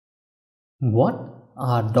What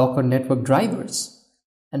are Docker network drivers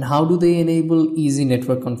and how do they enable easy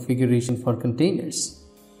network configuration for containers?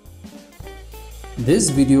 This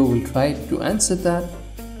video will try to answer that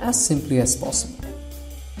as simply as possible.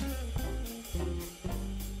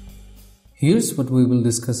 Here's what we will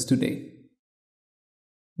discuss today: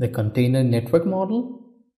 the container network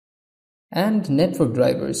model and network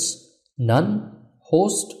drivers none,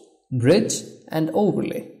 host, bridge, and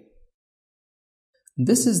overlay.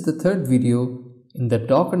 This is the third video in the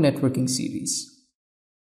Docker networking series.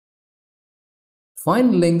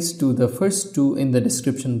 Find links to the first two in the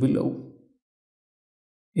description below.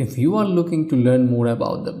 If you are looking to learn more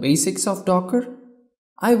about the basics of Docker,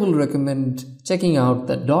 I will recommend checking out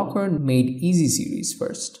the Docker Made Easy series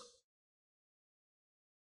first.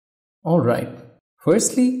 Alright,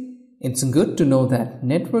 firstly, it's good to know that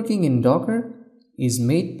networking in Docker is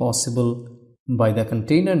made possible by the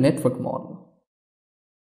container network model.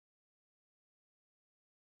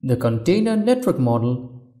 The container network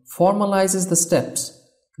model formalizes the steps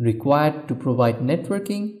required to provide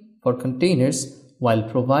networking for containers while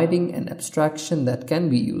providing an abstraction that can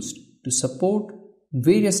be used to support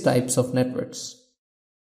various types of networks.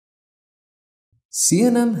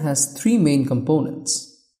 CNM has three main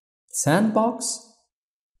components: Sandbox,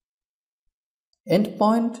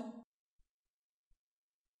 Endpoint,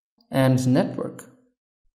 and Network.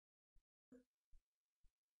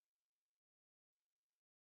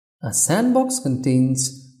 A sandbox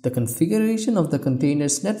contains the configuration of the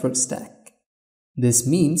container's network stack. This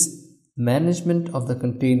means management of the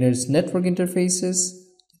container's network interfaces,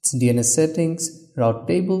 its DNS settings, route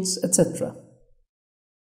tables, etc.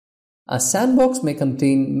 A sandbox may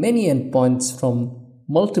contain many endpoints from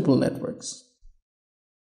multiple networks.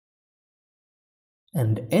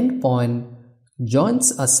 An endpoint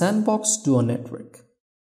joins a sandbox to a network.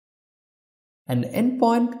 An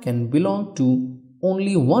endpoint can belong to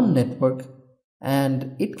only one network,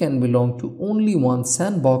 and it can belong to only one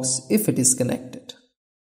sandbox if it is connected.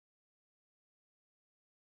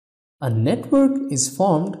 A network is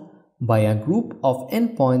formed by a group of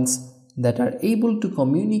endpoints that are able to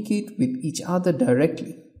communicate with each other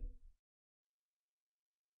directly.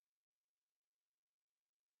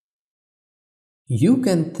 You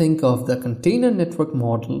can think of the container network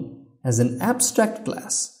model as an abstract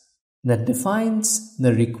class that defines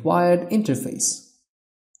the required interface,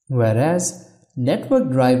 whereas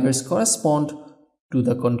network drivers correspond to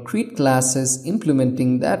the concrete classes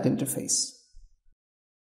implementing that interface.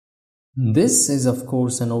 This is of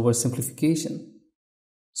course an oversimplification,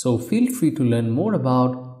 so feel free to learn more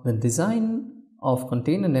about the design of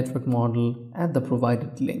container network model at the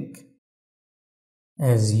provided link.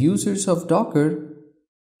 As users of Docker,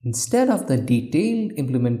 instead of the detailed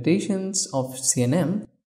implementations of CNM,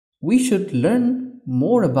 we should learn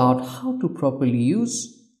more about how to properly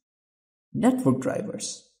use network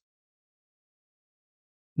drivers.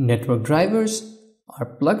 Network drivers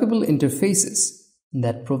are pluggable interfaces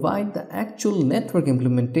that provide the actual network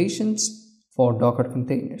implementations for Docker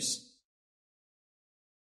containers.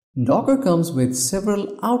 Docker comes with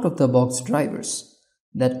several out-of-the-box drivers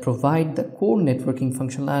that provide the core networking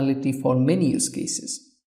functionality for many use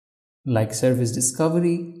cases, like service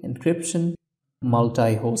discovery, encryption,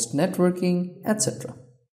 multi-host networking, etc.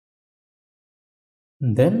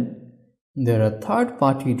 Then, there are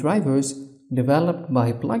third-party drivers developed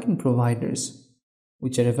by plugin providers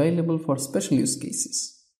which are available for special use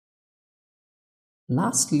cases.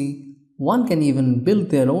 Lastly, one can even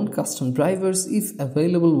build their own custom drivers if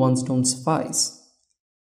available ones don't suffice,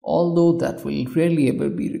 although that will rarely ever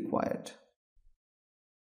be required.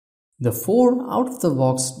 The four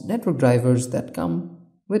out-of-the-box network drivers that come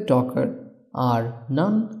with Docker are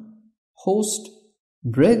none, host,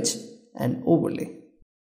 bridge, and overlay.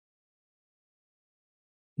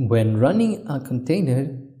 When running a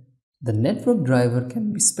container, the network driver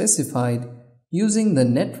can be specified using the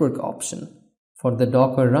network option for the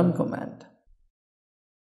docker run command.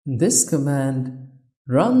 This command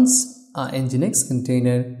runs a Nginx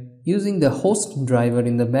container using the host driver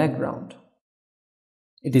in the background.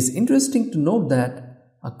 It is interesting to note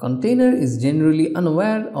that a container is generally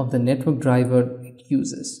unaware of the network driver it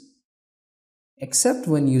uses, except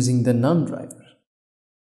when using the none driver.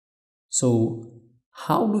 So,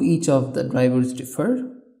 how do each of the drivers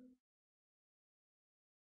differ?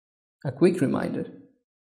 A quick reminder: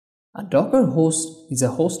 a Docker host is a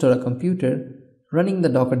host or a computer running the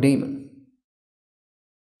Docker daemon.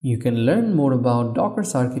 You can learn more about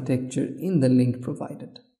Docker's architecture in the link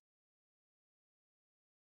provided.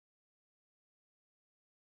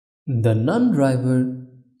 The none driver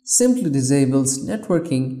simply disables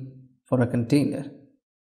networking for a container.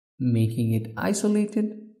 making it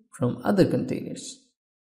isolated from other containers.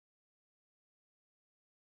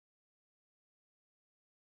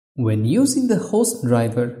 When using the host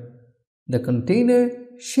driver, the container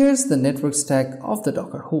shares the network stack of the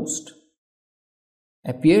Docker host,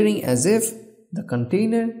 appearing as if the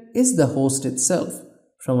container is the host itself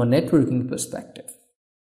from a networking perspective.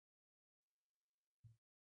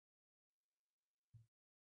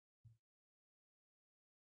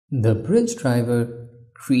 The bridge driver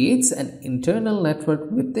creates an internal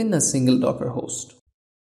network within a single Docker host.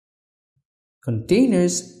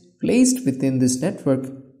 Containers placed within this network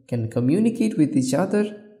can communicate with each other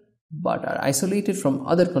but are isolated from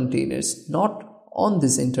other containers not on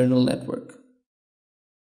this internal network.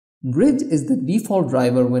 Bridge is the default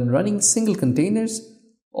driver when running single containers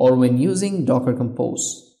or when using Docker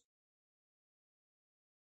Compose.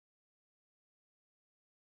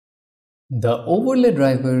 The overlay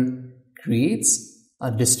driver creates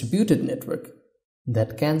a distributed network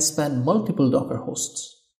that can span multiple Docker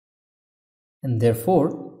hosts. And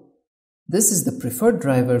therefore, this is the preferred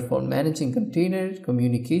driver for managing container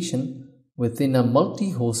communication within a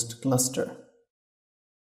multi-host cluster.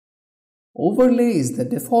 Overlay is the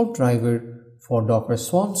default driver for Docker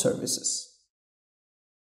Swarm services.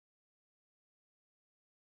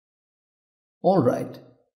 Alright,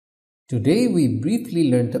 today we briefly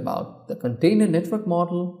learned about the container network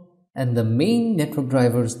model and the main network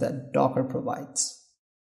drivers that Docker provides.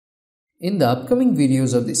 In the upcoming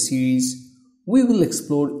videos of this series, we will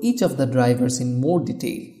explore each of the drivers in more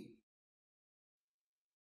detail.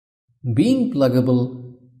 Being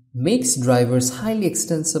pluggable makes drivers highly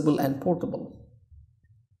extensible and portable.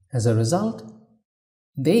 As a result,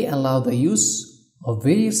 they allow the use of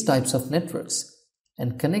various types of networks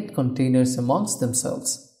and connect containers amongst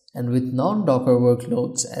themselves and with non-Docker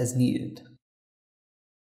workloads as needed.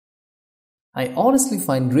 I honestly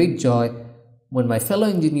find great joy when my fellow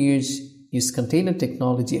engineers use container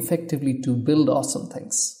technology effectively to build awesome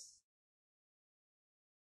things.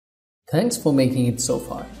 Thanks for making it so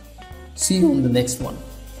far. See you on the next one.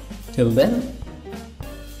 Till then,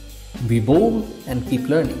 be bold and keep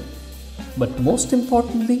learning. But most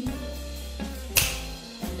importantly,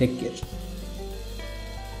 take care.